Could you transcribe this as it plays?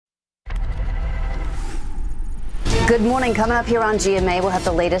Good morning. Coming up here on GMA, we'll have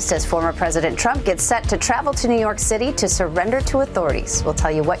the latest as former President Trump gets set to travel to New York City to surrender to authorities. We'll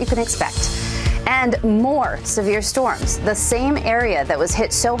tell you what you can expect. And more severe storms. The same area that was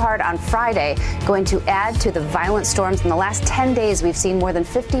hit so hard on Friday going to add to the violent storms. In the last 10 days, we've seen more than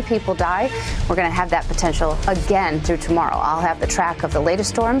 50 people die. We're going to have that potential again through tomorrow. I'll have the track of the latest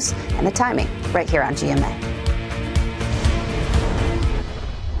storms and the timing right here on GMA.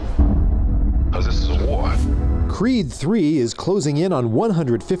 This is a war. Creed 3 is closing in on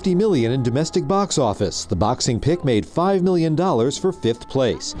 $150 million in domestic box office. The boxing pick made $5 million for fifth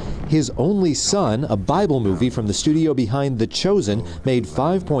place. His Only Son, a Bible movie from the studio behind The Chosen, made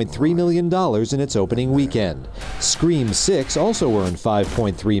 $5.3 million in its opening weekend. Scream 6 also earned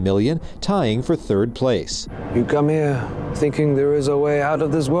 $5.3 million, tying for third place. You come here thinking there is a way out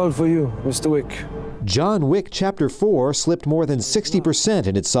of this world for you, Mr. Wick. John Wick Chapter 4 slipped more than 60%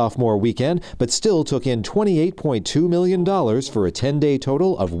 in its sophomore weekend, but still took in $28.2 million for a 10-day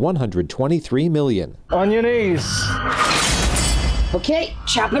total of $123 million. On your knees. Okay,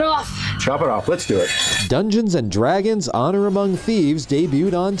 chop it off. Chop it off. Let's do it. Dungeons & Dragons: Honor Among Thieves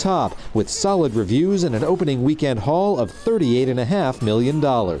debuted on top with solid reviews and an opening weekend haul of $38.5 million.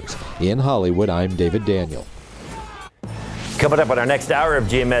 In Hollywood, I'm David Daniel. Coming up on our next hour of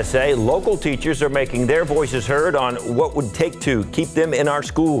GMSA, local teachers are making their voices heard on what would take to keep them in our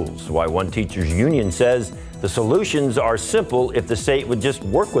schools. Why one teachers union says the solutions are simple if the state would just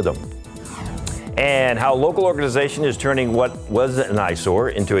work with them. And how a local organization is turning what was an eyesore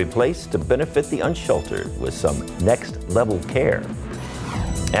into a place to benefit the unsheltered with some next level care.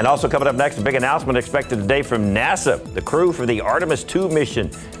 And also coming up next, a big announcement expected today from NASA, the crew for the Artemis II mission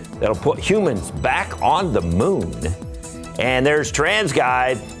that'll put humans back on the moon. And there's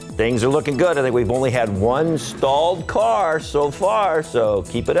TransGuide. Things are looking good. I think we've only had one stalled car so far, so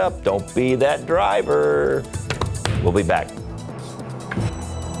keep it up. Don't be that driver. We'll be back.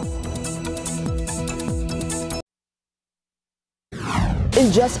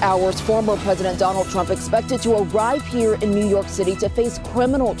 In just hours, former President Donald Trump expected to arrive here in New York City to face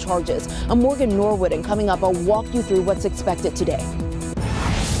criminal charges. I'm Morgan Norwood, and coming up, I'll walk you through what's expected today.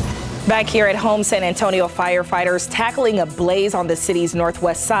 Back here at home, San Antonio firefighters tackling a blaze on the city's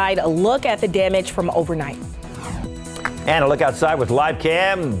northwest side. A look at the damage from overnight. And a look outside with live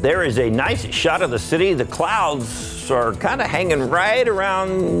cam. There is a nice shot of the city. The clouds are kind of hanging right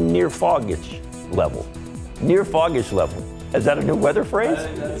around near foggish level. Near foggish level. Is that a new weather phrase?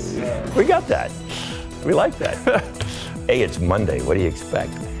 We got that. We like that. Hey, it's Monday. What do you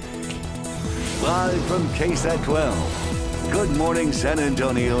expect? Live from KSAT 12. Good Morning San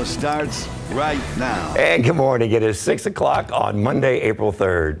Antonio starts right now. And good morning. It is 6 o'clock on Monday, April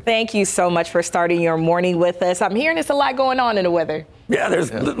 3rd. Thank you so much for starting your morning with us. I'm hearing there's a lot going on in the weather. Yeah,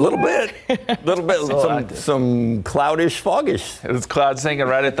 there's a little bit, some cloudish, foggish. It's clouds hanging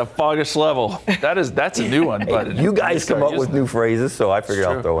right at the foggish level. That's a new one. But you guys come up with new phrases, so I figured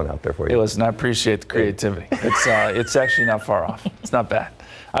I'll throw one out there for you. Hey, listen, I appreciate the creativity. It's actually not far off. It's not bad.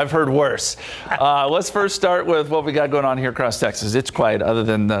 I've heard worse. Let's first start with what we got going on here across Texas. It's quiet other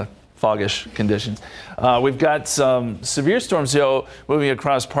than the foggish conditions. We've got some severe storms, though, moving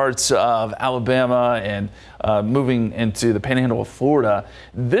across parts of Alabama and moving into the panhandle of Florida.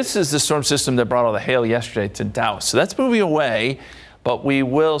 This is the storm system that brought all the hail yesterday to Dallas. So that's moving away, but we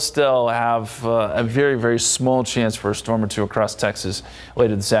will still have a very, very small chance for a storm or two across Texas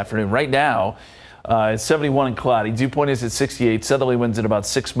later this afternoon. Right now, it's 71 and cloudy. Dew point is at 68. Southerly winds at about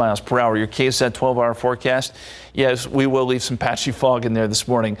 6 miles per hour. Your KSAT 12-hour forecast. Yes, we will leave some patchy fog in there this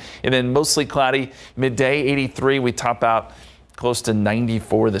morning. And then mostly cloudy. Midday, 83. We top out close to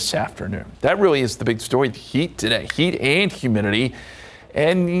 94 this afternoon. That really is the big story. The heat today. Heat and humidity.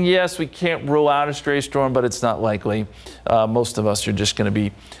 And yes, we can't rule out a stray storm, but it's not likely. Most of us are just going to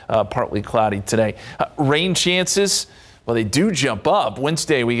be partly cloudy today. Rain chances. Well, they do jump up.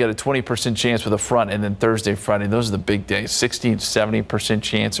 Wednesday, we get a 20% chance with a front, and then Thursday, Friday, those are the big days. 60 to 70%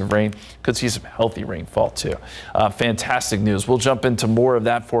 chance of rain. Could see some healthy rainfall, too. Fantastic news. We'll jump into more of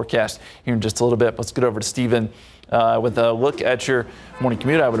that forecast here in just a little bit. Let's get over to Stephen with a look at your morning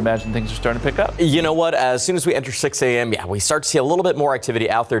commute. I would imagine things are starting to pick up. You know what? As soon as we enter 6 a.m., we start to see a little bit more activity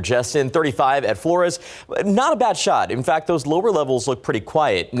out there. Justin, 35 at Flores. Not a bad shot. In fact, those lower levels look pretty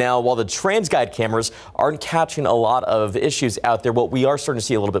quiet. Now, while the TransGuide cameras aren't catching a lot of issues out there, what we are starting to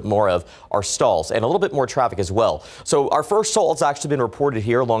see a little bit more of are stalls and a little bit more traffic as well. So our first stall has actually been reported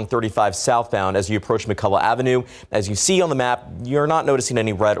here along 35 southbound as you approach McCullough Avenue. As you see on the map, you're not noticing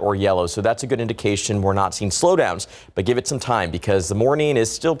any red or yellow, so that's a good indication we're not seeing slowdowns. But give it some time because the morning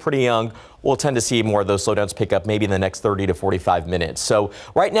is still pretty young. we'll tend to see more of those slowdowns pick up maybe in the next 30 to 45 minutes. So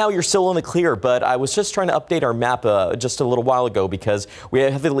right now you're still in the clear, but I was just trying to update our map just a little while ago because we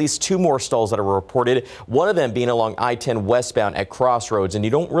have at least 2 more stalls that are reported, one of them being along I-10 westbound at Crossroads, and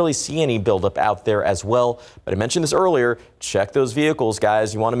you don't really see any buildup out there as well. But I mentioned this earlier, check those vehicles,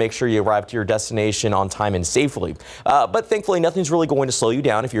 guys. You want to make sure you arrive to your destination on time and safely. But thankfully, nothing's really going to slow you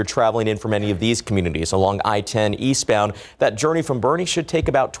down if you're traveling in from any of these communities. Along I-10 eastbound, that journey from Boerne should take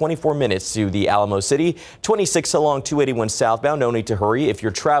about 24 minutes to the Alamo City. 26 along 281 southbound, no need to hurry if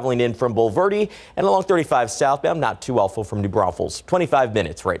you're traveling in from Bulverde, and along 35 southbound, not too awful from New Braunfels. 25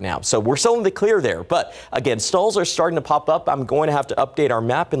 minutes right now. So we're still in the clear there. But again, stalls are starting to pop up. I'm going to have to update our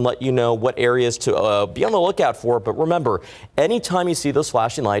map and let you know what areas to be on the lookout for. But remember, anytime you see those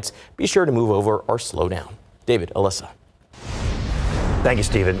flashing lights, be sure to move over or slow down. David, Alyssa. Thank you,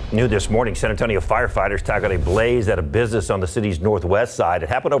 Stephen. New this morning, San Antonio firefighters tackled a blaze at a business on the city's northwest side. It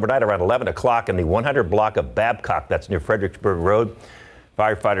happened overnight around 11 o'clock in the 100 block of Babcock. That's near Fredericksburg Road.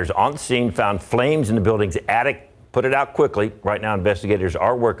 Firefighters on the scene found flames in the building's attic, put it out quickly. Right now, investigators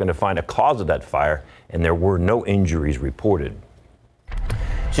are working to find a cause of that fire, and there were no injuries reported.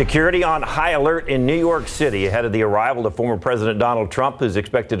 Security on high alert in New York City ahead of the arrival of former President Donald Trump, who's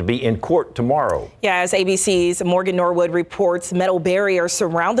expected to be in court tomorrow. Yeah, as ABC's Morgan Norwood reports, metal barriers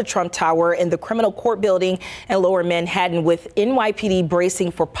surround the Trump Tower in the criminal court building in Lower Manhattan, with NYPD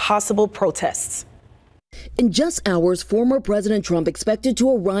bracing for possible protests. In just hours, former President Trump expected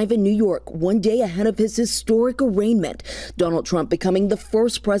to arrive in New York one day ahead of his historic arraignment. Donald Trump becoming the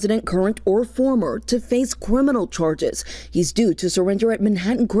first president, current or former, to face criminal charges. He's due to surrender at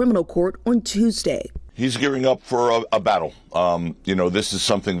Manhattan Criminal Court on Tuesday. He's gearing up for a battle. This is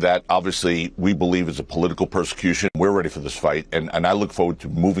something that obviously we believe is a political persecution. We're ready for this fight, and I look forward to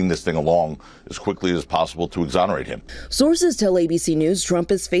moving this thing along as quickly as possible to exonerate him. Sources tell ABC News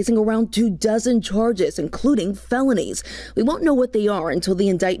Trump is facing around 24 charges, including felonies. We won't know what they are until the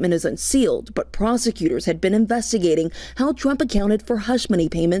indictment is unsealed, but prosecutors had been investigating how Trump accounted for hush money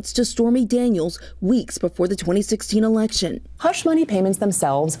payments to Stormy Daniels weeks before the 2016 election. Hush money payments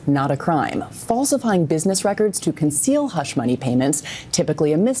themselves, not a crime. Falsifying business records to conceal hush money payments,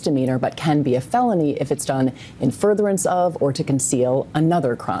 typically a misdemeanor, but can be a felony if it's done in furtherance of or to conceal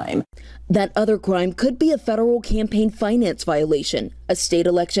another crime. That other crime could be a federal campaign finance violation, a state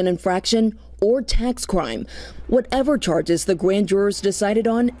election infraction, or tax crime. Whatever charges the grand jurors decided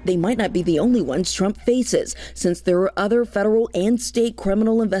on, they might not be the only ones Trump faces, since there are other federal and state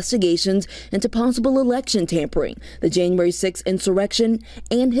criminal investigations into possible election tampering, the January 6th insurrection,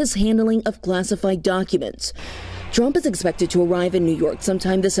 and his handling of classified documents. Trump is expected to arrive in New York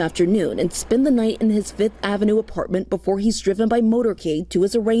sometime this afternoon and spend the night in his Fifth Avenue apartment before he's driven by motorcade to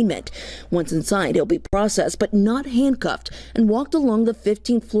his arraignment. Once inside, he'll be processed but not handcuffed and walked along the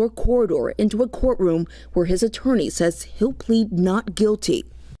 15th floor corridor into a courtroom where his attorney says he'll plead not guilty.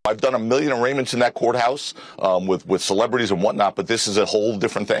 I've done 1 million arraignments in that courthouse with celebrities and whatnot, but this is a whole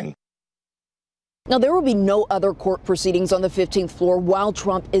different thing. Now, there will be no other court proceedings on the 15th floor while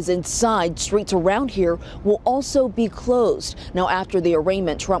Trump is inside. Streets around here will also be closed. Now, after the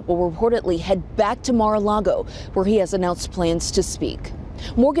arraignment, Trump will reportedly head back to Mar-a-Lago, where he has announced plans to speak.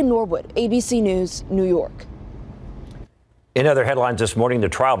 Morgan Norwood, ABC News, New York. In other headlines this morning, the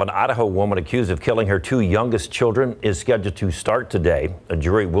trial of an Idaho woman accused of killing her 2 youngest children is scheduled to start today. A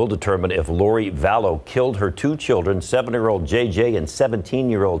jury will determine if Lori Vallow killed her 2 children, 7-year-old JJ and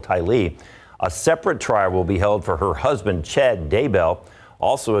 17-year-old Tylee. A separate trial will be held for her husband, Chad Daybell,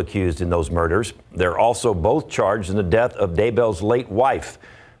 also accused in those murders. They're also both charged in the death of Daybell's late wife.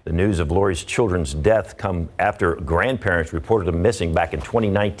 The news of Lori's children's death come after grandparents reported them missing back in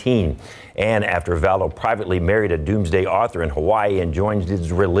 2019 and after Vallow privately married a doomsday author in Hawaii and joined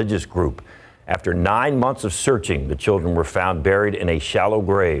his religious group. After 9 months of searching, the children were found buried in a shallow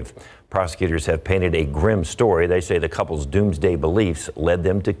grave. Prosecutors have painted a grim story. They say the couple's doomsday beliefs led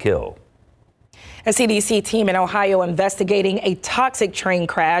them to kill. A CDC team in Ohio investigating a toxic train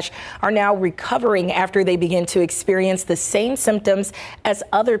crash are now recovering after they begin to experience the same symptoms as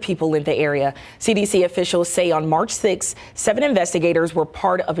other people in the area. CDC officials say on March 6, 7 investigators were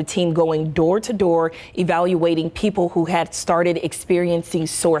part of a team going door to door, evaluating people who had started experiencing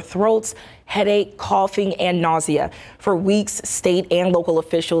sore throats, headache, coughing, and nausea. For weeks, state and local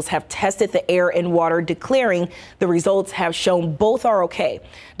officials have tested the air and water, declaring the results have shown both are okay.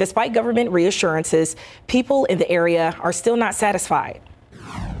 Despite government reassurances, people in the area are still not satisfied.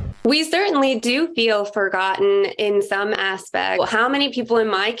 We certainly do feel forgotten in some aspect. How many people in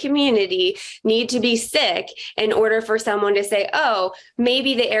my community need to be sick in order for someone to say, oh,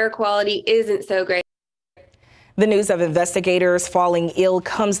 maybe the air quality isn't so great? The news of investigators falling ill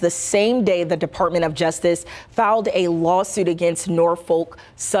comes the same day the Department of Justice filed a lawsuit against Norfolk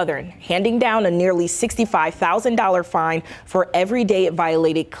Southern, handing down a nearly $65,000 fine for every day it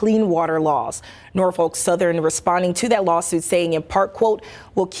violated clean water laws. Norfolk Southern responding to that lawsuit, saying in part, quote,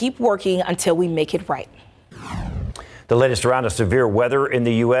 "We'll keep working until we make it right." The latest round of severe weather in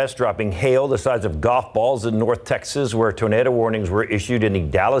the U.S., dropping hail the size of golf balls in North Texas, where tornado warnings were issued in the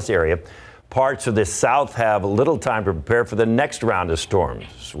Dallas area. Parts of the South have little time to prepare for the next round of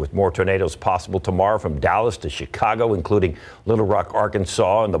storms, with more tornadoes possible tomorrow from Dallas to Chicago, including Little Rock,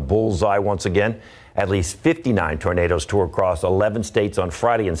 Arkansas, and the bullseye once again. At least 59 tornadoes tore across 11 states on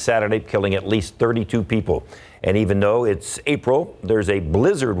Friday and Saturday, killing at least 32 people. And even though it's April, there's a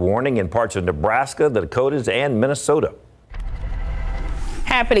blizzard warning in parts of Nebraska, the Dakotas, and Minnesota.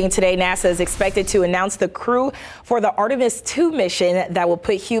 Happening today, NASA is expected to announce the crew for the Artemis II mission that will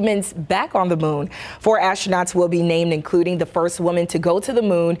put humans back on the moon. 4 astronauts will be named, including the first woman to go to the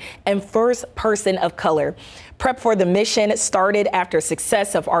moon and first person of color. Prep for the mission started after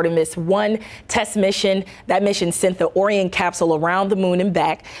success of Artemis I test mission. That mission sent the Orion capsule around the moon and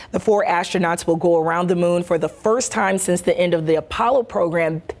back. The 4 astronauts will go around the moon for the first time since the end of the Apollo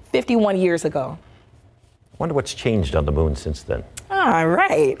program 51 years ago. Wonder what's changed on the moon since then. Ah,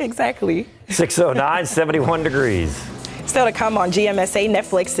 right, exactly. 609, 71 degrees. Still to come on GMSA,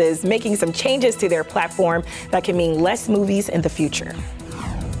 Netflix is making some changes to their platform that can mean less movies in the future.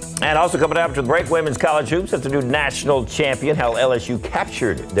 And also coming up after the break, women's college hoops has a new national champion, how LSU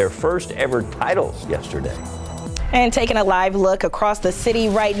captured their first ever titles yesterday. And taking a live look across the city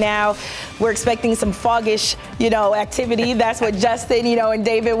right now, we're expecting some foggish, activity. That's what Justin, and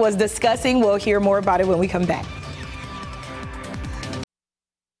David was discussing. We'll hear more about it when we come back.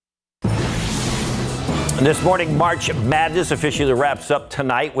 And this morning, March Madness officially wraps up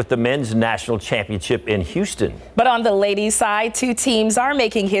tonight with the men's national championship in Houston. But on the ladies' side, 2 teams are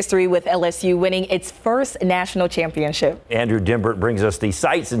making history with LSU winning its first national championship. Andrew Dimbert brings us the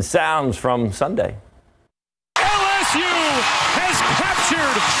sights and sounds from Sunday. LSU has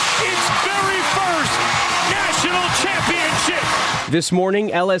captured its very first national championship. This morning,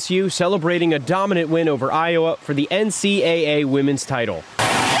 LSU celebrating a dominant win over Iowa for the NCAA women's title.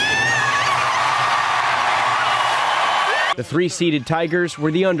 The 3-seeded Tigers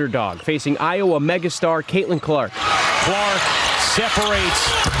were the underdog, facing Iowa megastar Caitlin Clark. Clark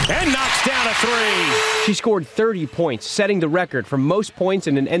separates and knocks down a 3. She scored 30 points, setting the record for most points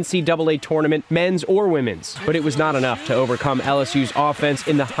in an NCAA tournament, men's or women's. But it was not enough to overcome LSU's offense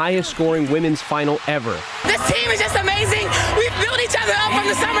in the highest-scoring women's final ever. This team is just amazing. We've built each other up from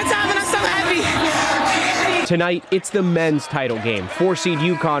the summertime, and I'm so happy. Tonight, it's the men's title game. 4-seed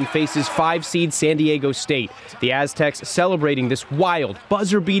UConn faces 5-seed San Diego State. The Aztecs celebrating this wild,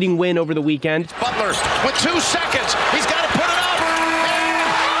 buzzer-beating win over the weekend. Butler with 2 seconds. He's got to put it up.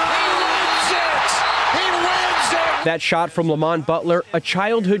 And he wins it. That shot from Lamont Butler, a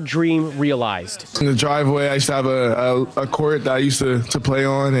childhood dream realized. In the driveway, I used to have a court that I used to play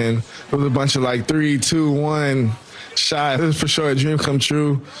on, and it was a bunch of 3, 2, 1 shot. It was for sure a dream come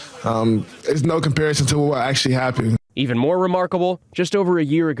true. It's no comparison to what actually happened. Even more remarkable, just over a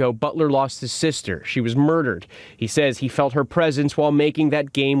year ago, Butler lost his sister. She was murdered. He says he felt her presence while making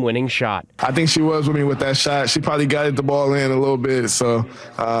that game-winning shot. I think she was with me with that shot. She probably guided the ball in a little bit, so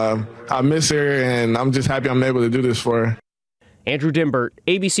I miss her, and I'm just happy I'm able to do this for her. Andrew Dimbert,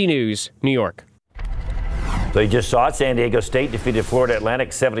 ABC News, New York. So you just saw it. San Diego State defeated Florida Atlantic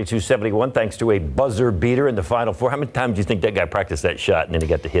 72-71 thanks to a buzzer beater in the Final Four. How many times do you think that guy practiced that shot and then he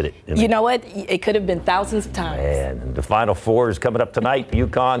got to hit it? You know what? It could have been thousands of times. And the Final Four is coming up tonight.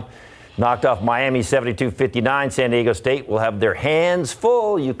 UConn knocked off Miami 72-59. San Diego State will have their hands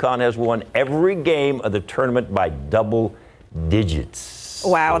full. UConn has won every game of the tournament by double digits.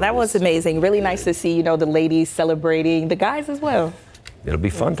 Wow, that was amazing. Really nice to see, the ladies celebrating, the guys as well. It'll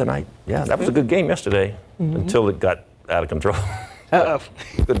be fun tonight. Yeah, that was a good game yesterday until it got out of control.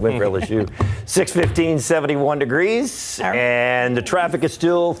 Good win for LSU. 6:15, 71 degrees, and the traffic is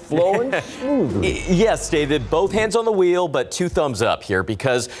still flowing smoothly. Yes, David, both hands on the wheel, but 2 thumbs up here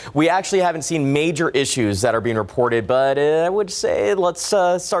because we actually haven't seen major issues that are being reported, but I would say let's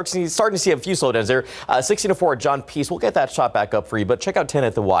starting to see a few slowdowns there. 16-4 at John Peace. We'll get that shot back up for you, but check out 10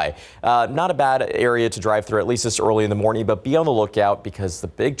 at the Y. Not a bad area to drive through, at least this early in the morning, but be on the lookout because the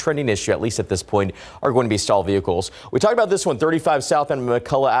big trending issue, at least at this point, are going to be stalled vehicles. We talked about this one, 35 25 southbound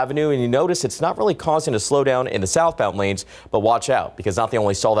McCullough Avenue, and you notice it's not really causing a slowdown in the southbound lanes, but watch out because not the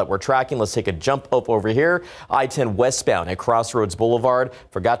only stall that we're tracking. Let's take a jump up over here. I-10 westbound at Crossroads Boulevard.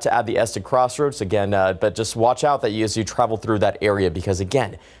 Forgot to add the S to Crossroads again, but just watch out that as you travel through that area because,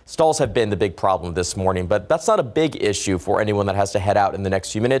 again, stalls have been the big problem this morning, but that's not a big issue for anyone that has to head out in the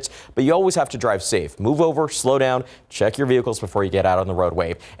next few minutes. But you always have to drive safe. Move over, slow down, check your vehicles before you get out on the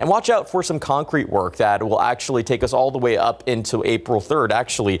roadway. And watch out for some concrete work that will actually take us all the way up into April 3rd.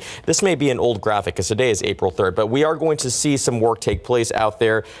 Actually, this may be an old graphic because today is April 3rd, but we are going to see some work take place out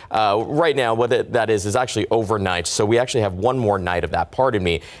there right now. What that is actually overnight. So we actually have one more night of that, pardon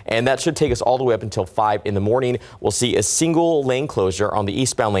me, and that should take us all the way up until 5 in the morning. We'll see a single lane closure on the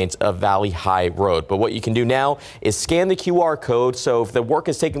eastbound lanes of Valley High Road. But what you can do now is scan the QR code. So if the work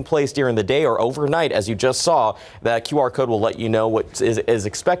is taking place during the day or overnight, as you just saw, that QR code will let you know what is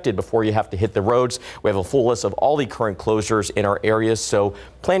expected before you have to hit the roads. We have a full list of all the current closures in our areas, so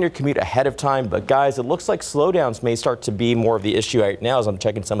plan your commute ahead of time. But guys, it looks like slowdowns may start to be more of the issue right now as I'm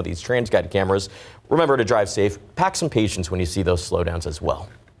checking some of these TransGuide cameras. Remember to drive safe. Pack some patience when you see those slowdowns as well.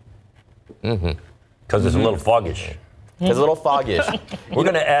 Because it's a little foggish. It's a little foggish. We're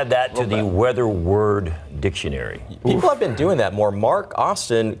going to add that to the weather word dictionary. People have been doing that more. Mark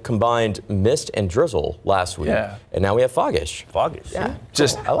Austin combined mist and drizzle last week. Yeah. And now we have foggish. Foggish. Yeah.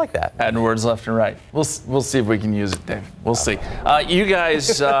 Just I like that. Adding words left and right. We'll see if we can use it, Dave. We'll see. You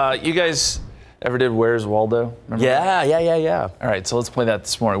guys ever did Where's Waldo? Remember Yeah. All right, so let's play that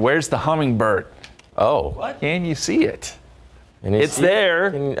this morning. Where's the hummingbird? Oh. What? Can you see it? It's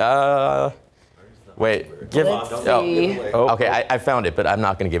there. Wait. Give it. Okay, I found it, but I'm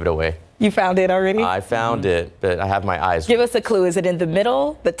not going to give it away. You found it already? I found it, but I have my eyes. Give us a clue. Is it in the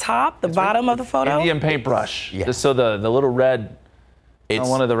middle, the top, the bottom of the photo? Indian paintbrush. Yeah. Just so the little red. It's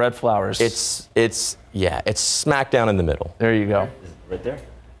one of the red flowers. It's smack down in the middle. There you go. Right there.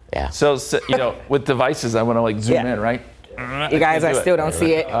 Yeah. So with devices, I want to like zoom in, right? You guys, I still don't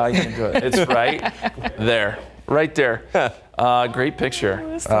see it. I can do it. It's right there. Right there. Great picture.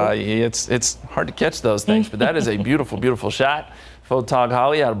 It's hard to catch those things, but that is a beautiful, beautiful shot. Photog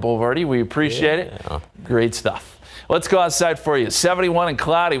Holly out of Boulevardy. We appreciate it. Great stuff. Let's go outside for you. 71 and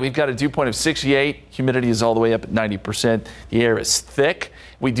cloudy. We've got a dew point of 68. Humidity is all the way up at 90%. The air is thick.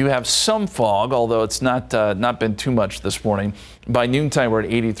 We do have some fog, although it's not been too much this morning. By noontime, we're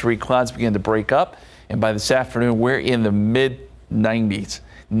at 83. Clouds begin to break up. And by this afternoon, we're in the mid-90s.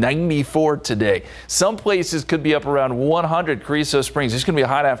 94 today. Some places could be up around 100. Carrizo Springs. It's going to be a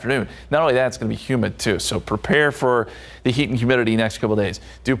hot afternoon. Not only that, it's going to be humid too. So prepare for the heat and humidity next couple of days.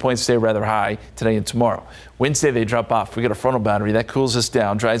 Dew points stay rather high today and tomorrow. Wednesday they drop off. We get a frontal boundary that cools us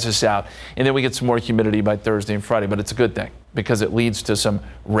down, dries us out, and then we get some more humidity by Thursday and Friday. But it's a good thing because it leads to some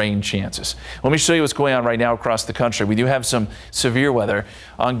rain chances. Let me show you what's going on right now across the country. We do have some severe weather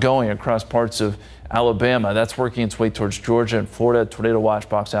ongoing across parts of Alabama. That's working its way towards Georgia and Florida. Tornado watch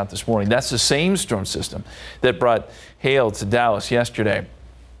box out this morning. That's the same storm system that brought hail to Dallas yesterday.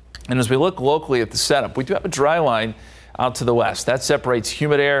 And as we look locally at the setup, we do have a dry line out to the west. That separates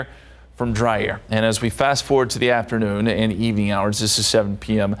humid air from dry air. And as we fast forward to the afternoon and evening hours, this is 7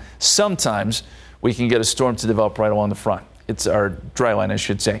 p.m., sometimes we can get a storm to develop right along the front. It's our dry line, I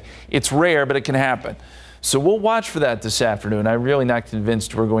should say. It's rare, but it can happen. So we'll watch for that this afternoon. I'm really not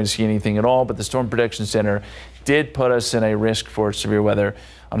convinced we're going to see anything at all, but the Storm Prediction Center did put us in a risk for severe weather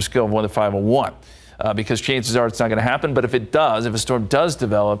on a scale of 1 to 5 on 1. Because chances are it's not going to happen, but if it does, if a storm does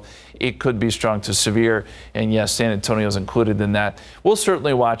develop, it could be strong to severe, and yes, San Antonio is included in that. We'll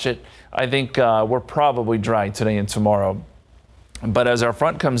certainly watch it. I think we're probably dry today and tomorrow. But as our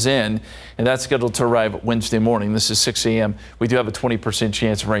front comes in, and that's scheduled to arrive Wednesday morning, this is 6 a.m., we do have a 20%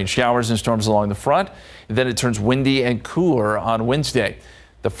 chance of rain. Showers and storms along the front, and then it turns windy and cooler on Wednesday.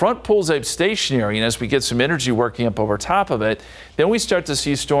 The front pulls up stationary, and as we get some energy working up over top of it, then we start to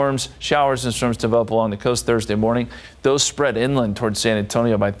see storms, showers and storms develop along the coast Thursday morning. Those spread inland towards San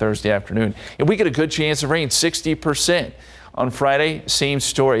Antonio by Thursday afternoon. And we get a good chance of rain, 60%. On Friday, same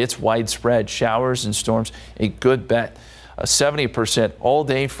story. It's widespread. Showers and storms, a good bet. 70% all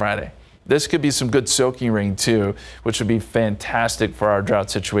day Friday. This could be some good soaking rain too, which would be fantastic for our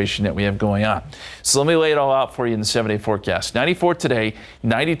drought situation that we have going on. So let me lay it all out for you in the 7-day forecast. 94 today,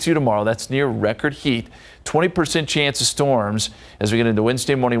 92 tomorrow. That's near record heat. 20% chance of storms as we get into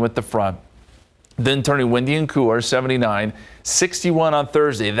Wednesday morning with the front. Then turning windy and cooler, 79. 61 on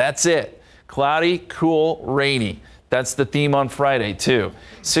Thursday. That's it. Cloudy, cool, rainy. That's the theme on Friday, too.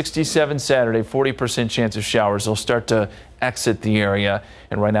 67 Saturday, 40% chance of showers. They'll start to exit the area.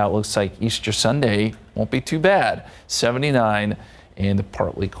 And right now it looks like Easter Sunday won't be too bad. 79 and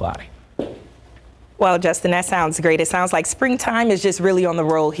partly cloudy. Well, Justin, that sounds great. It sounds like springtime is just really on the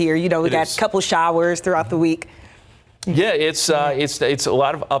roll here. You know, we got a couple showers throughout the week. Yeah, it's a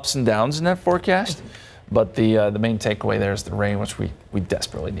lot of ups and downs in that forecast, but the main takeaway there is the rain, which we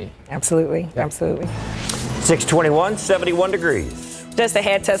desperately need. Absolutely, absolutely. 621, 71 degrees. Just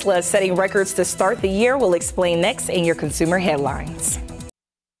ahead, Tesla is setting records to start the year. We'll explain next in your consumer headlines.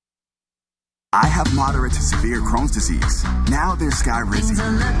 I have moderate to severe Crohn's disease. Now there's Skyrizi.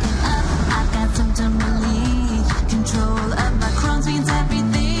 I've got symptom relief. Control of my Crohn's means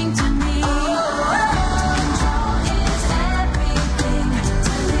everything to me. Control is everything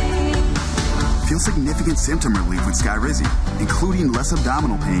to me. Feel significant symptom relief with Skyrizi, including less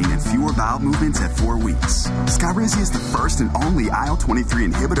abdominal pain and fewer bowel movements at 4 weeks. Skyrizi is the first and only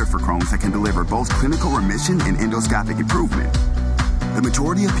IL-23 inhibitor for Crohn's that can deliver both clinical remission and endoscopic improvement. The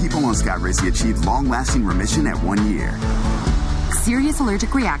majority of people on Skyrizi achieve long-lasting remission at 1 year. Serious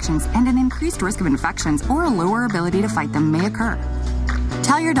allergic reactions and an increased risk of infections or a lower ability to fight them may occur.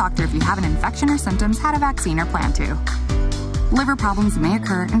 Tell your doctor if you have an infection or symptoms, had a vaccine, or plan to. Liver problems may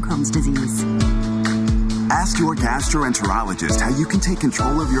occur in Crohn's disease. Ask your gastroenterologist how you can take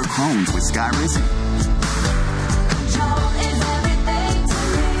control of your Crohn's with Skyrizi.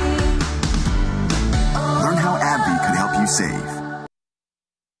 Learn how AbbVie could help you save.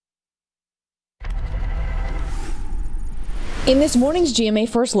 In this morning's GMA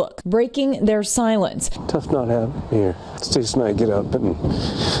First Look, breaking their silence. Tough not having here. Stace and I get up and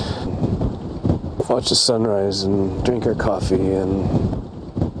watch the sunrise and drink our coffee and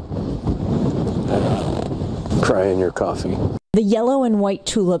cry in your coffee. The yellow and white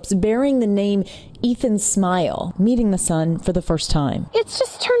tulips bearing the name Ethan Smile, meeting the sun for the first time. It's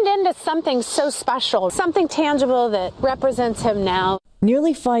just turned into something so special, something tangible that represents him now.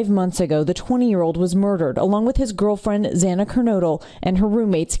 Nearly 5 months ago, the 20-year-old was murdered along with his girlfriend, Xana Kernodle, and her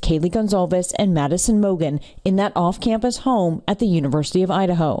roommates, Kaylee Gonzalez and Madison Mogan, in that off-campus home at the University of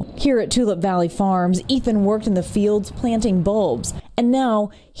Idaho. Here at Tulip Valley Farms, Ethan worked in the fields planting bulbs, and now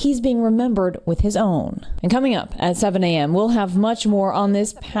he's being remembered with his own. And coming up at 7 a.m., we'll have much more on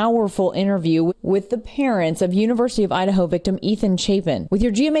this powerful interview with the parents of University of Idaho victim Ethan Chapin. With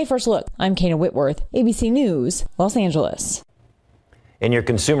your GMA First Look, I'm Kana Whitworth, ABC News, Los Angeles. In your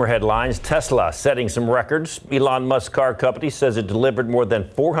consumer headlines, Tesla setting some records. Elon Musk's car company says it delivered more than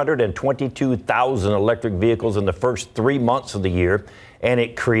 422,000 electric vehicles in the first 3 months of the year, and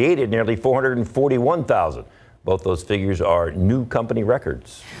it created nearly 441,000. Both those figures are new company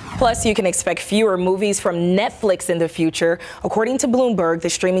records. Plus, you can expect fewer movies from Netflix in the future. According to Bloomberg, the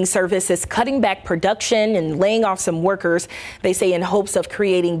streaming service is cutting back production and laying off some workers, they say, in hopes of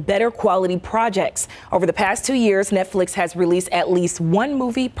creating better quality projects. Over the past 2 years, Netflix has released at least one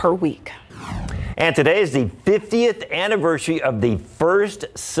movie per week. And today is the 50th anniversary of the first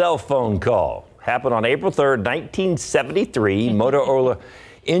cell phone call. Happened on April 3rd, 1973. Motorola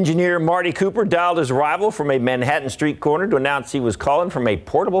engineer Marty Cooper dialed his rival from a Manhattan street corner to announce he was calling from a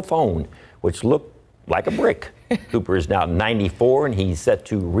portable phone, which looked like a brick. Cooper is now 94, and he's set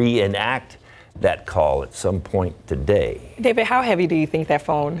to reenact that call at some point today. David, how heavy do you think that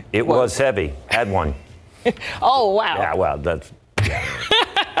phone It was heavy. Had one. Oh, wow. Yeah, well, that's...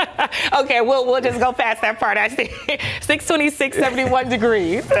 Okay, we'll just go past that part. I see 626, 71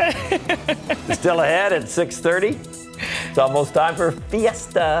 degrees. Still ahead at 6:30. It's almost time for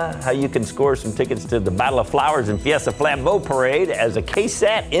Fiesta. How you can score some tickets to the Battle of Flowers and Fiesta Flambeau Parade as a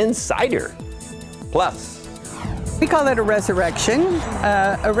KSAT insider. Plus, we call it a resurrection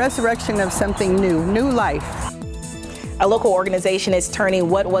of something new life. A local organization is turning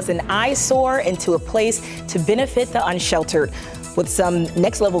what was an eyesore into a place to benefit the unsheltered. With some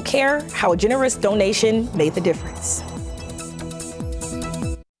next-level care, how a generous donation made the difference.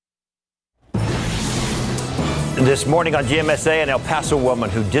 This morning on GMSA, an El Paso woman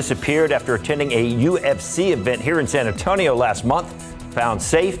who disappeared after attending a UFC event here in San Antonio last month found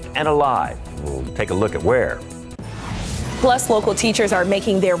safe and alive. We'll take a look at where. Plus, local teachers are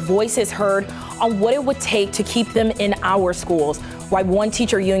making their voices heard on what it would take to keep them in our schools. Why one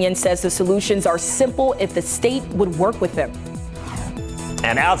teacher union says the solutions are simple if the state would work with them.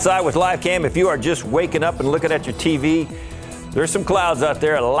 And outside with Live Cam, if you are just waking up and looking at your TV, there's some clouds out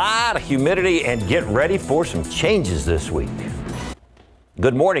there, a lot of humidity, and get ready for some changes this week.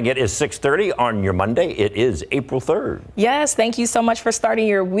 Good morning. It is 6:30 on your Monday. It is April 3rd. Yes, thank you so much for starting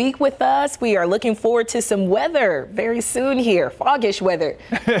your week with us. We are looking forward to some weather very soon here, foggish weather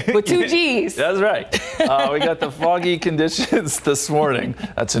with 2 G's. That's right. We got the foggy conditions this morning.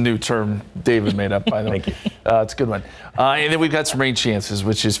 That's a new term David made up, by the way. Thank you. It's a good one. And then we've got some rain chances,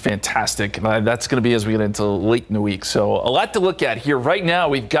 which is fantastic. That's going to be as we get into late in the week. So a lot to look at here. Right now,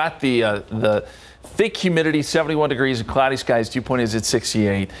 we've got the thick humidity, 71 degrees, and cloudy skies. Dew point is at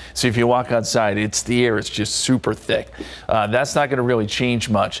 68. So if you walk outside, the air is just super thick. That's not going to really change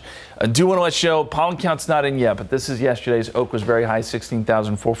much. I do want to let you know, pollen count's not in yet, but this is yesterday's. Oak was very high,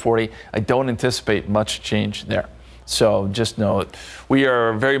 16,440. I don't anticipate much change there. So just know it. We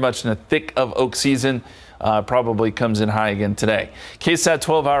are very much in the thick of oak season. Probably comes in high again today. KSAT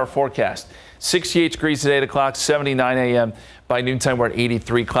 12-hour forecast. 68 degrees at 8 o'clock, 79 a.m. By noontime, we're at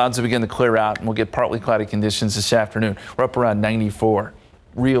 83. Clouds will begin to clear out, and we'll get partly cloudy conditions this afternoon. We're up around 94.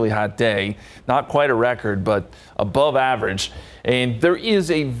 Really hot day. Not quite a record, but above average. And there is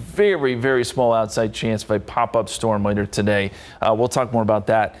a very, very small outside chance of a pop-up storm later today. We'll talk more about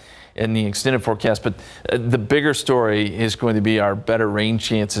that in the extended forecast, but the bigger story is going to be our better rain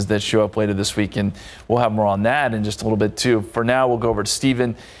chances that show up later this week, and we'll have more on that in just a little bit too. For now, we'll go over to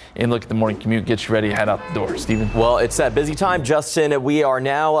Stephen and look at the morning commute, get you ready to head out the door. Stephen? Well, it's that busy time, Justin. We are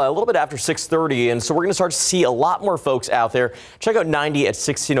now a little bit after 6:30, and so we're going to start to see a lot more folks out there. Check out 90 at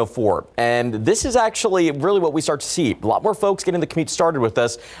 1604, and this is actually really what we start to see. A lot more folks getting the commute started with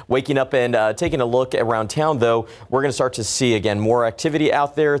us, waking up and taking a look around town, though. We're going to start to see, again, more activity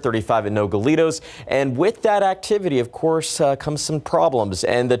out there, 35 at Nogalitos, and with that activity, of course, comes some problems,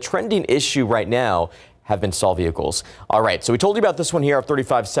 and the trending issue right now have been stall vehicles. All right, so we told you about this one here off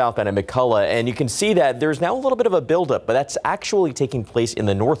 35 southbound at McCullough, and you can see that there's now a little bit of a buildup, but that's actually taking place in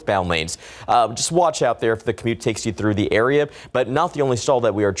the northbound lanes. Just watch out there if the commute takes you through the area, but not the only stall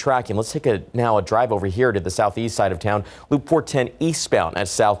that we are tracking. Let's take now a drive over here to the southeast side of town, Loop 410 eastbound at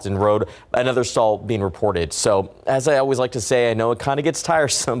Southton Road, another stall being reported. So as I always like to say, I know it kind of gets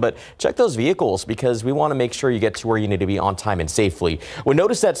tiresome, but check those vehicles because we want to make sure you get to where you need to be on time and safely. We'll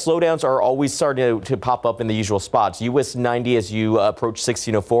notice that slowdowns are always starting to pop up in the usual spots. US 90 as you approach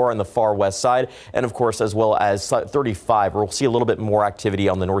 1604 on the far west side, and of course as well as 35. We'll see a little bit more activity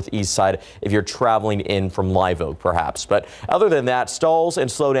on the northeast side if you're traveling in from Live Oak perhaps. But other than that, stalls and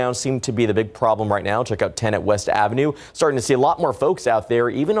slowdowns seem to be the big problem right now. Check out 10 at West Avenue. Starting to see a lot more folks out there,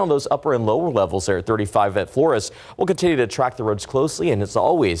 even on those upper and lower levels there at 35 at Flores. We'll continue to track the roads closely, and as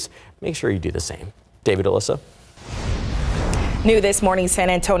always, make sure you do the same. David, Alyssa. New this morning, San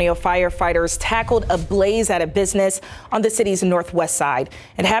Antonio firefighters tackled a blaze at a business on the city's northwest side.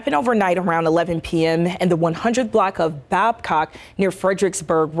 It happened overnight around 11 p.m. in the 100th block of Babcock near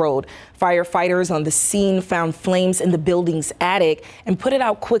Fredericksburg Road. Firefighters on the scene found flames in the building's attic and put it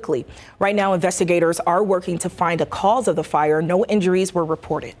out quickly. Right now, investigators are working to find a cause of the fire. No injuries were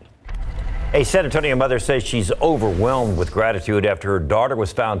reported. A San Antonio mother says she's overwhelmed with gratitude after her daughter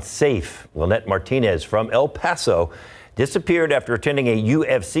was found safe. Lynette Martinez from El Paso disappeared after attending a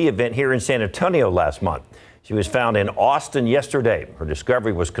UFC event here in San Antonio last month. She was found in Austin yesterday. Her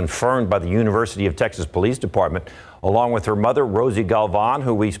discovery was confirmed by the University of Texas Police Department, along with her mother, Rosie Galvan,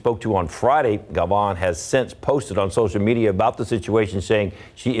 who we spoke to on Friday. Galvan has since posted on social media about the situation, saying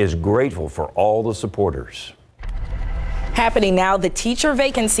she is grateful for all the supporters. Happening now, the Teacher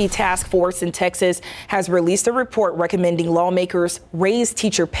Vacancy Task Force in Texas has released a report recommending lawmakers raise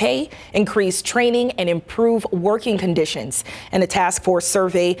teacher pay, increase training, and improve working conditions. In the task force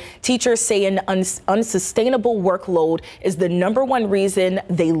survey, teachers say an unsustainable workload is the #1 reason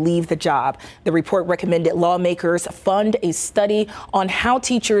they leave the job. The report recommended lawmakers fund a study on how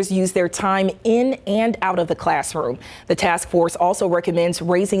teachers use their time in and out of the classroom. The task force also recommends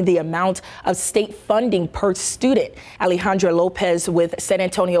raising the amount of state funding per student. Alejandra Lopez with San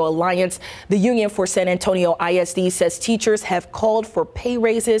Antonio Alliance, the Union for San Antonio ISD, says teachers have called for pay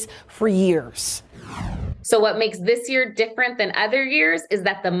raises for years. So what makes this year different than other years is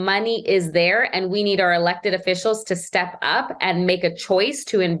that the money is there, and we need our elected officials to step up and make a choice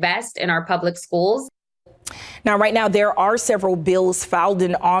to invest in our public schools. Now, right now, there are several bills filed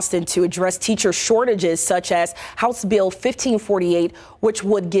in Austin to address teacher shortages, such as House Bill 1548, which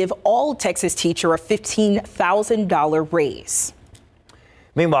would give all Texas teachers a $15,000 raise.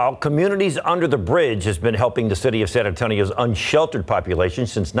 Meanwhile, Communities Under the Bridge has been helping the city of San Antonio's unsheltered population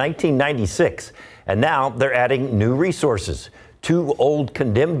since 1996. And now they're adding new resources. 2 old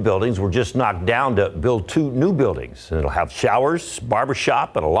condemned buildings were just knocked down to build 2 new buildings. And it'll have showers,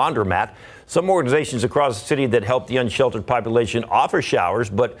 barbershop, and a laundromat. Some organizations across the city that help the unsheltered population offer showers,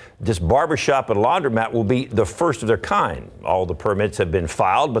 but this barbershop and laundromat will be the first of their kind. All the permits have been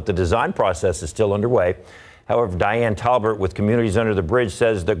filed, but the design process is still underway. However, Diane Talbert with Communities Under the Bridge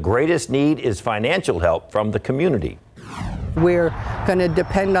says the greatest need is financial help from the community. We're going to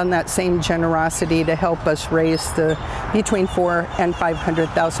depend on that same generosity to help us raise the between $400,000 and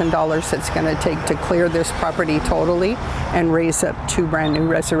 $500,000 it's going to take to clear this property totally and raise up 2 brand new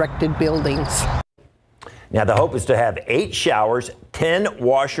resurrected buildings. Now, the hope is to have 8 showers, 10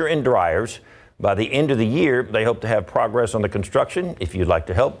 washer and dryers, By the end of the year, they hope to have progress on the construction. If you'd like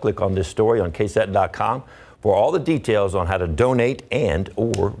to help, click on this story on ksat.com for all the details on how to donate and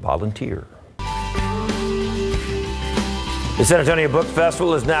or volunteer. The San Antonio Book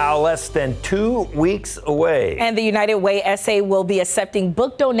Festival is now less than 2 weeks away. And the United Way SA will be accepting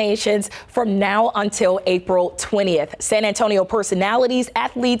book donations from now until April 20th. San Antonio personalities,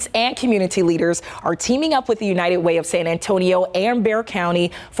 athletes, and community leaders are teaming up with the United Way of San Antonio and Bexar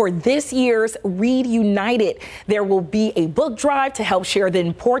County for this year's Read United. There will be a book drive to help share the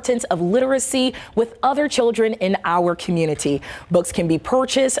importance of literacy with other children in our community. Books can be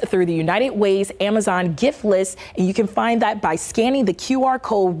purchased through the United Way's Amazon gift list, and you can find that by scanning the QR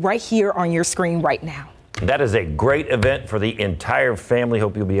code right here on your screen right now. That is a great event for the entire family.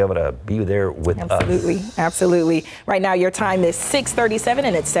 Hope you'll be able to be there with us. Absolutely. Right now, your time is 6:37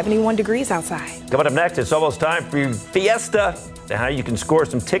 and it's 71 degrees outside. Coming up next, it's almost time for Fiesta and how you can score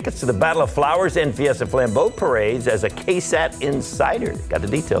some tickets to the Battle of Flowers and Fiesta Flambeau parades as a KSAT insider. Got the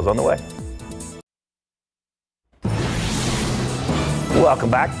details on the way.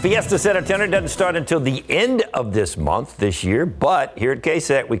 Welcome back. Fiesta San Antonio doesn't start until the end of this month this year, but here at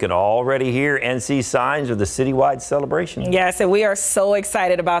KSAT, we can already hear and see signs of the citywide celebration. Yes, and we are so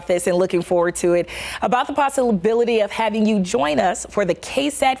excited about this and looking forward to it. About the possibility of having you join us for the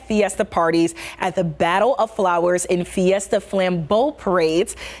KSAT Fiesta parties at the Battle of Flowers and Fiesta Flambeau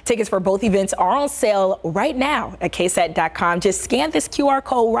parades. Tickets for both events are on sale right now at ksat.com. Just scan this QR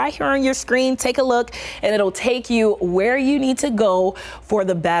code right here on your screen, take a look, and it'll take you where you need to go for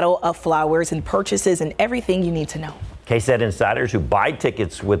the Battle of Flowers and purchases and everything you need to know. KSAT insiders who buy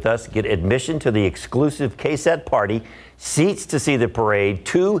tickets with us get admission to the exclusive KSAT party, seats to see the parade,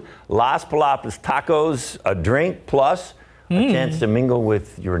 2 Las Palapas tacos, a drink, plus a chance to mingle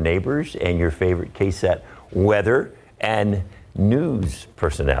with your neighbors and your favorite KSAT weather and news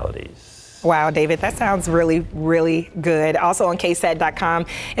personalities. Wow, David, that sounds really, really good. Also on ksat.com,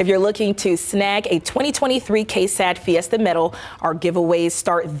 if you're looking to snag a 2023 KSAT Fiesta medal, our giveaways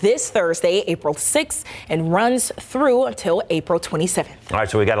start this Thursday, April 6th, and runs through until April 27th. All right,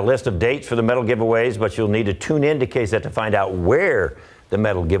 so we got a list of dates for the medal giveaways, but you'll need to tune in to KSAT to find out where the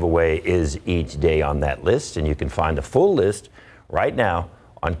medal giveaway is each day on that list, and you can find the full list right now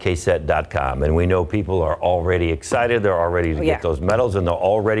on ksat.com. And we know people are already excited. They're all ready to get those medals, and they're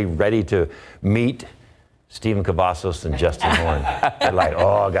already ready to meet Stephen Cavazos and Justin Horn. They're like,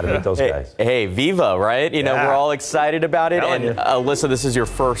 oh, I got to meet those guys. Hey, Viva, right? You know, we're all excited about it. And Alyssa, this is your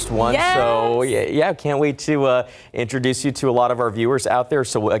first one. Yes. So, yeah, can't wait to introduce you to a lot of our viewers out there.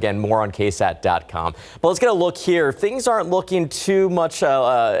 So, again, more on ksat.com. But let's get a look here. Things aren't looking too much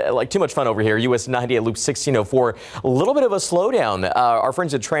fun over here. US 90 at Loop 1604. A little bit of a slowdown. Our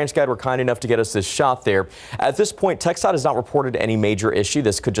friends at TransGuide were kind enough to get us this shot there. At this point, TxDOT has not reported any major issue.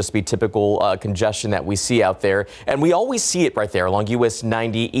 This could just be typical congestion that we see out there. And we always see it right there along US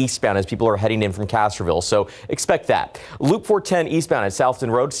 90 eastbound as people are heading in from Castroville. So expect that. Loop 410 eastbound at Southton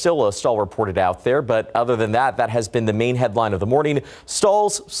Road, still a stall reported out there. But other than that, that has been the main headline of the morning.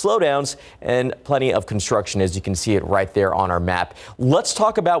 Stalls, slowdowns, and plenty of construction, as you can see it right there on our map. Let's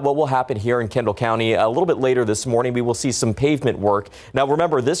talk about what will happen here in Kendall County. A little bit later this morning, we will see some pavement work. Now,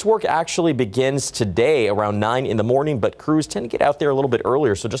 remember, this work actually begins today around 9 in the morning, but crews tend to get out there a little bit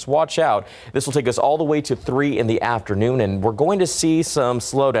earlier. So just watch out. This will take us all the way to 3 in the afternoon, and we're going to see some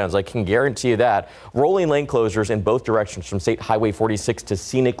slowdowns. I can guarantee you that. Rolling lane closures in both directions from State Highway 46 to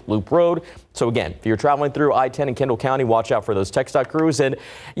Scenic Loop Road. So again, if you're traveling through I-10 in Kendall County, watch out for those TxDOT crews. And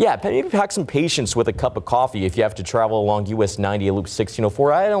yeah, maybe pack some patience with a cup of coffee if you have to travel along US 90 at Loop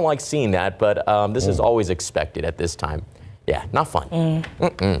 1604. I don't like seeing that, but this is always expected at this time. Yeah, not fun.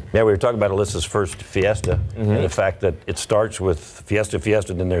 Yeah, we were talking about Alyssa's first Fiesta and the fact that it starts with Fiesta,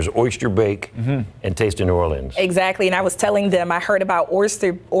 then there's Oyster Bake and Taste in New Orleans. Exactly, and I was telling them I heard about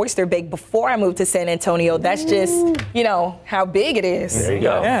Oyster Bake before I moved to San Antonio. That's just, you know, how big it is. There you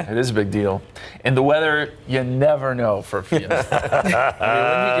go. Yeah. It is a big deal. And the weather, you never know for Fiesta. I mean,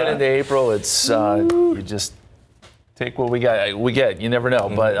 when you get into April, it's you just take what we get. You never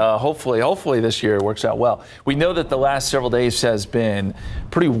know. But hopefully this year it works out well. We know that the last several days has been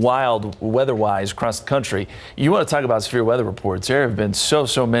pretty wild weather-wise across the country. You want to talk about severe weather reports. There have been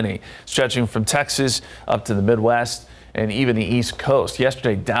so many, stretching from Texas up to the Midwest and even the East Coast.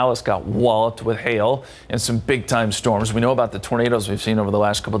 Yesterday, Dallas got walloped with hail and some big-time storms. We know about the tornadoes we've seen over the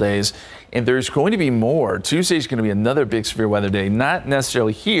last couple of days, and there's going to be more. Tuesday's going to be another big severe weather day, not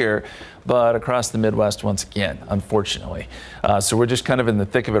necessarily here, but across the Midwest once again, unfortunately. So we're just kind of in the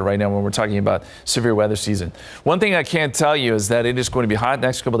thick of it right now when we're talking about severe weather season. One thing I can tell you is that it is going to be hot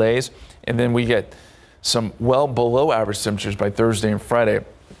next couple of days, and then we get some well below average temperatures by Thursday and Friday.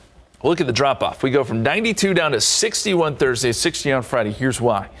 Look at the drop-off. We go from 92 down to 61 Thursday, 60 on Friday. Here's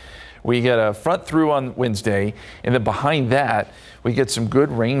why. We get a front through on Wednesday, and then behind that, we get some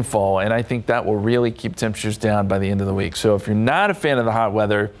good rainfall, and I think that will really keep temperatures down by the end of the week. So if you're not a fan of the hot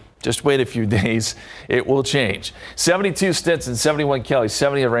weather, just wait a few days. It will change. 72 Stinson, 71 Kelly,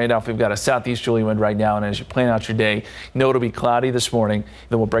 70 at Randolph. We've got a southeasterly wind right now, and as you plan out your day, you know it'll be cloudy this morning.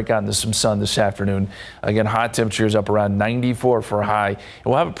 Then we'll break out into some sun this afternoon. Again, hot temperatures up around 94 for a high. And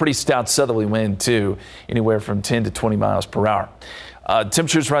we'll have a pretty stout southerly wind, too, anywhere from 10 to 20 miles per hour.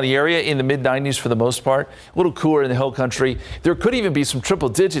 Temperatures around the area in the mid-90s for the most part. A little cooler in the hill country. There could even be some triple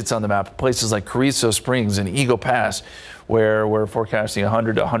digits on the map, places like Carrizo Springs and Eagle Pass, where we're forecasting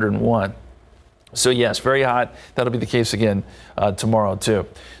 100 to 101. So yes, very hot. That'll be the case again tomorrow too.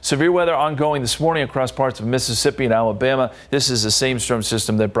 Severe weather ongoing this morning across parts of Mississippi and Alabama. This is the same storm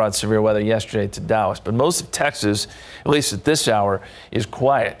system that brought severe weather yesterday to Dallas. But most of Texas, at least at this hour, is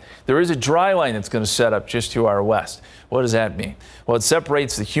quiet. There is a dry line that's going to set up just to our west. What does that mean? Well, it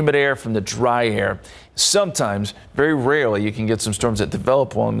separates the humid air from the dry air. Sometimes, very rarely, you can get some storms that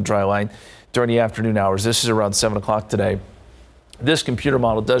develop along the dry line during the afternoon hours. This is around 7 o'clock today. This computer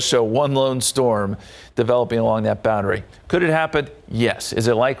model does show one lone storm developing along that boundary. Could it happen? Yes. Is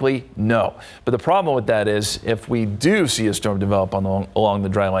it likely? No. But the problem with that is if we do see a storm develop along the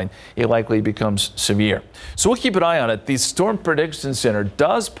dry line, it likely becomes severe. So we'll keep an eye on it. The Storm Prediction Center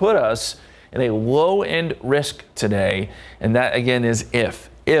does put us in a low-end risk today, and that again is if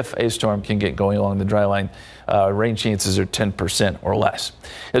a storm can get going along the dry line. Rain chances are 10% or less.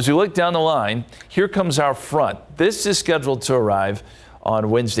 As we look down the line, here comes our front. This is scheduled to arrive on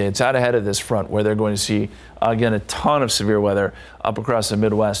Wednesday. It's out ahead of this front where they're going to see, again, a ton of severe weather up across the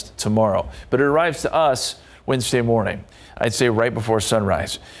Midwest tomorrow. But it arrives to us Wednesday morning, I'd say right before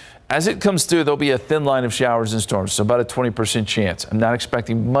sunrise. As it comes through, there'll be a thin line of showers and storms, so about a 20% chance. I'm not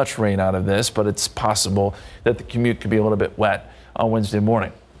expecting much rain out of this, but it's possible that the commute could be a little bit wet on Wednesday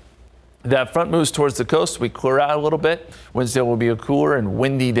morning. That front moves towards the coast. We clear out a little bit. Wednesday will be a cooler and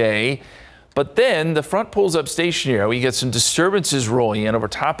windy day. But then the front pulls up stationary. We get some disturbances rolling in over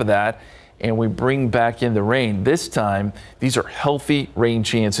top of that, and we bring back in the rain. This time, these are healthy rain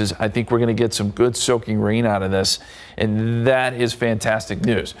chances. I think we're going to get some good soaking rain out of this, and that is fantastic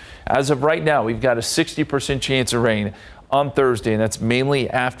news. As of right now, we've got a 60% chance of rain on Thursday, and that's mainly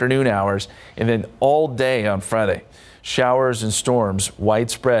afternoon hours, and then all day on Friday. Showers and storms,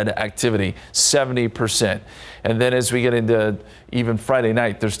 widespread activity, 70%. And then as we get into even Friday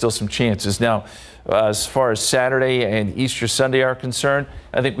night, there's still some chances. Now, as far as Saturday and Easter Sunday are concerned,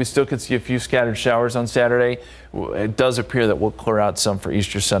 I think we still could see a few scattered showers on Saturday. It does appear that we'll clear out some for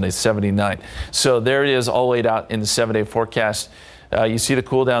Easter Sunday, 79. So there it is, all laid out in the 7-day forecast. You see the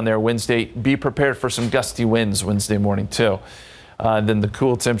cool down there Wednesday. Be prepared for some gusty winds Wednesday morning, too. Then the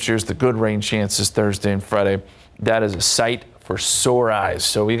cool temperatures, the good rain chances Thursday and Friday. That is a sight for sore eyes.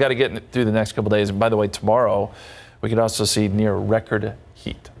 So we got to get through the next couple days. And by the way, tomorrow we could also see near record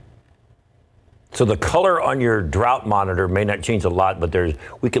heat. So the color on your drought monitor may not change a lot, but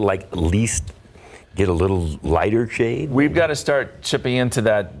we could like at least get a little lighter shade. We've got to start chipping into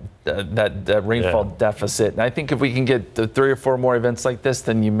that rainfall deficit. And I think if we can get 3 or 4 more events like this,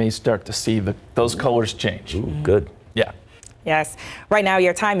 then you may start to see those colors change. Ooh, good. Yeah. Yes. Right now,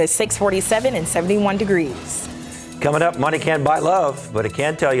 your time is 6:47 and 71 degrees. Coming up, money can't buy love, but it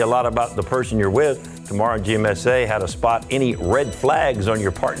can tell you a lot about the person you're with. Tomorrow, GMSA, how to spot any red flags on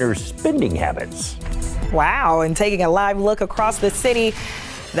your partner's spending habits. Wow, and taking a live look across the city,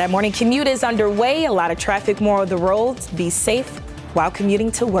 that morning commute is underway. A lot of traffic more on the roads. Be safe while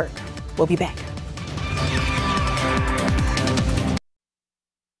commuting to work. We'll be back.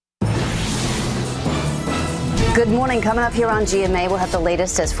 Good morning. Coming up here on GMA, we'll have the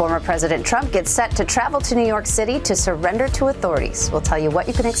latest as former President Trump gets set to travel to New York City to surrender to authorities. We'll tell you what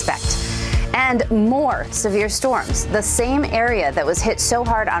you can expect. And more severe storms. The same area that was hit so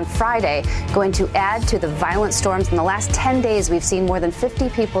hard on Friday going to add to the violent storms. In the last 10 days, we've seen more than 50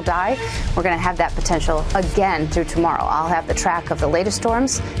 people die. We're going to have that potential again through tomorrow. I'll have the track of the latest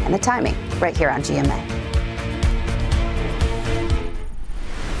storms and the timing right here on GMA.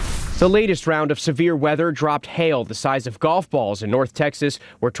 The latest round of severe weather dropped hail the size of golf balls in North Texas,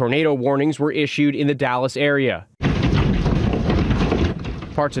 where tornado warnings were issued in the Dallas area.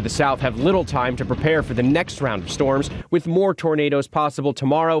 Parts of the South have little time to prepare for the next round of storms, with more tornadoes possible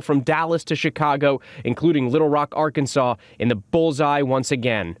tomorrow from Dallas to Chicago, including Little Rock, Arkansas, in the bullseye once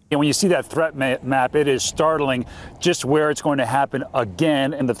again. And when you see that threat map, it is startling just where it's going to happen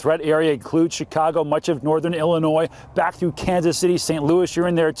again. And the threat area includes Chicago, much of northern Illinois, back through Kansas City, St. Louis, you're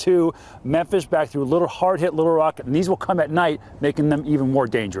in there too, Memphis, back through hard-hit Little Rock, and these will come at night, making them even more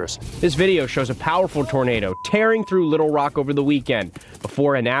dangerous. This video shows a powerful tornado tearing through Little Rock over the weekend.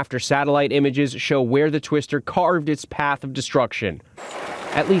 Before and after satellite images show where the twister carved its path of destruction.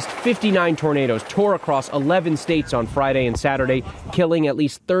 At least 59 tornadoes tore across 11 states on Friday and Saturday, killing at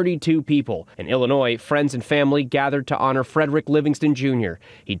least 32 people. In Illinois, friends and family gathered to honor Frederick Livingston Jr.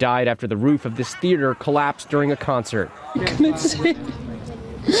 He died after the roof of this theater collapsed during a concert.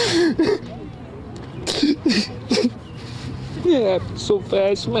 Yeah, so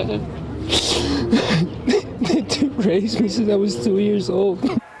fast, man. They raised me since I was 2 years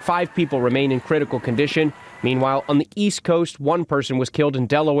old. 5 people remain in critical condition. Meanwhile, on the East Coast, one person was killed in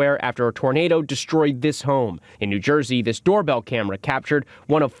Delaware after a tornado destroyed this home. In New Jersey, this doorbell camera captured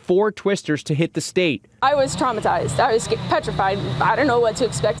one of 4 twisters to hit the state. I was traumatized. I was petrified. I don't know what to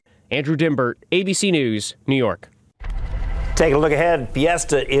expect. Andrew Dimbert, ABC News, New York. Taking a look ahead,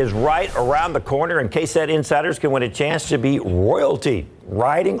 Fiesta is right around the corner, and KSAT insiders can win a chance to be royalty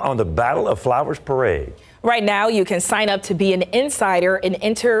riding on the Battle of Flowers Parade. Right now, you can sign up to be an insider and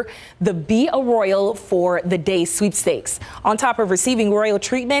enter the Be a Royal for the Day sweepstakes. On top of receiving royal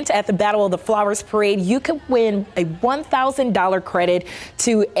treatment at the Battle of the Flowers Parade, you could win a $1,000 credit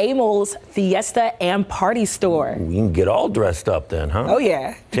to Amol's Fiesta and Party Store. You can get all dressed up then, huh? Oh,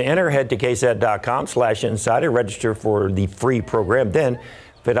 yeah. To enter, head to ksat.com/insider, register for the free program, then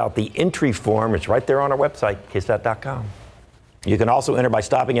fill out the entry form. It's right there on our website, ksat.com. You can also enter by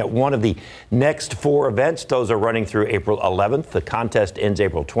stopping at one of the next 4 events. Those are running through April 11th. The contest ends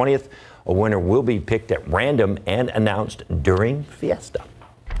April 20th. A winner will be picked at random and announced during Fiesta.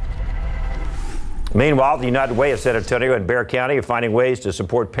 Meanwhile, the United Way of San Antonio and Bexar County are finding ways to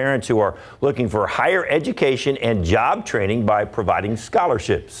support parents who are looking for higher education and job training by providing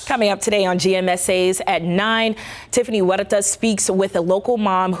scholarships. Coming up today on GMSA's at 9, Tiffany Huerta speaks with a local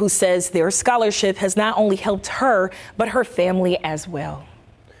mom who says their scholarship has not only helped her, but her family as well.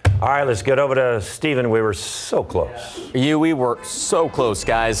 All right, let's get over to Stephen. We were so close. We were so close,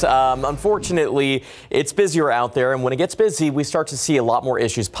 guys. Unfortunately, it's busier out there, and when it gets busy, we start to see a lot more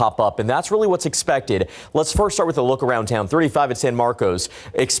issues pop up, and that's really what's expected. Let's first start with a look around town. 35 at San Marcos.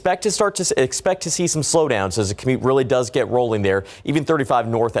 Expect to see some slowdowns as the commute really does get rolling there. Even 35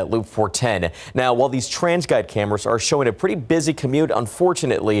 north at Loop 410. Now, while these TransGuide cameras are showing a pretty busy commute,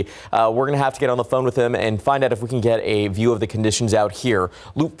 unfortunately, we're going to have to get on the phone with them and find out if we can get a view of the conditions out here.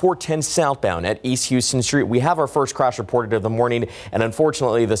 Loop 410 southbound at East Houston Street. We have our first crash reported of the morning, and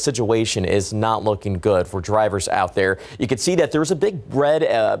unfortunately, the situation is not looking good for drivers out there. You can see that there's a big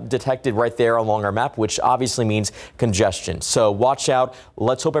red detected right there along our map, which obviously means congestion. So watch out.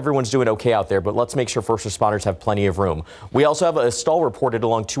 Let's hope everyone's doing okay out there, but let's make sure first responders have plenty of room. We also have a stall reported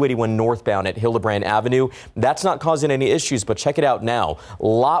along 281 northbound at Hildebrand Avenue. That's not causing any issues, but check it out now. A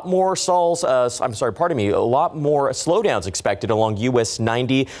lot more stalls, a lot more slowdowns expected along US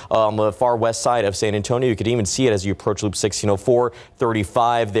 90 on the far west side of San Antonio. You could even see it as you approach Loop 1604,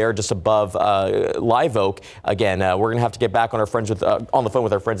 35 there just above Live Oak. Again, we're going to have to get back on the phone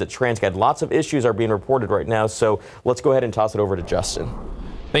with our friends at TransGuide. Lots of issues are being reported right now, so let's go ahead and toss it over to Justin.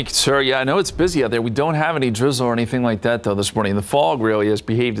 Thank you, sir. Yeah, I know it's busy out there. We don't have any drizzle or anything like that, though, this morning. The fog really has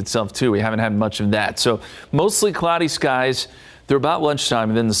behaved itself, too. We haven't had much of that. So mostly cloudy skies. They're about lunchtime,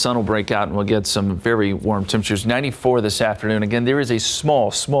 and then the sun will break out, and we'll get some very warm temperatures. 94 this afternoon. Again, there is a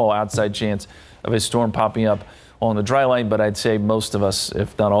small outside chance of a storm popping up on the dry line, but I'd say most of us,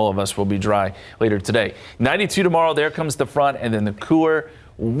 if not all of us, will be dry later today. 92 tomorrow. There comes the front, and then the cooler,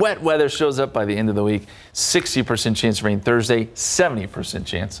 wet weather shows up by the end of the week. 60% chance of rain Thursday, 70%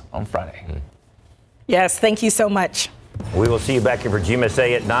 chance on Friday. Yes, thank you so much. We will see you back here for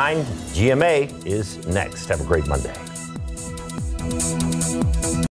GMSA at 9. GMA is next. Have a great Monday.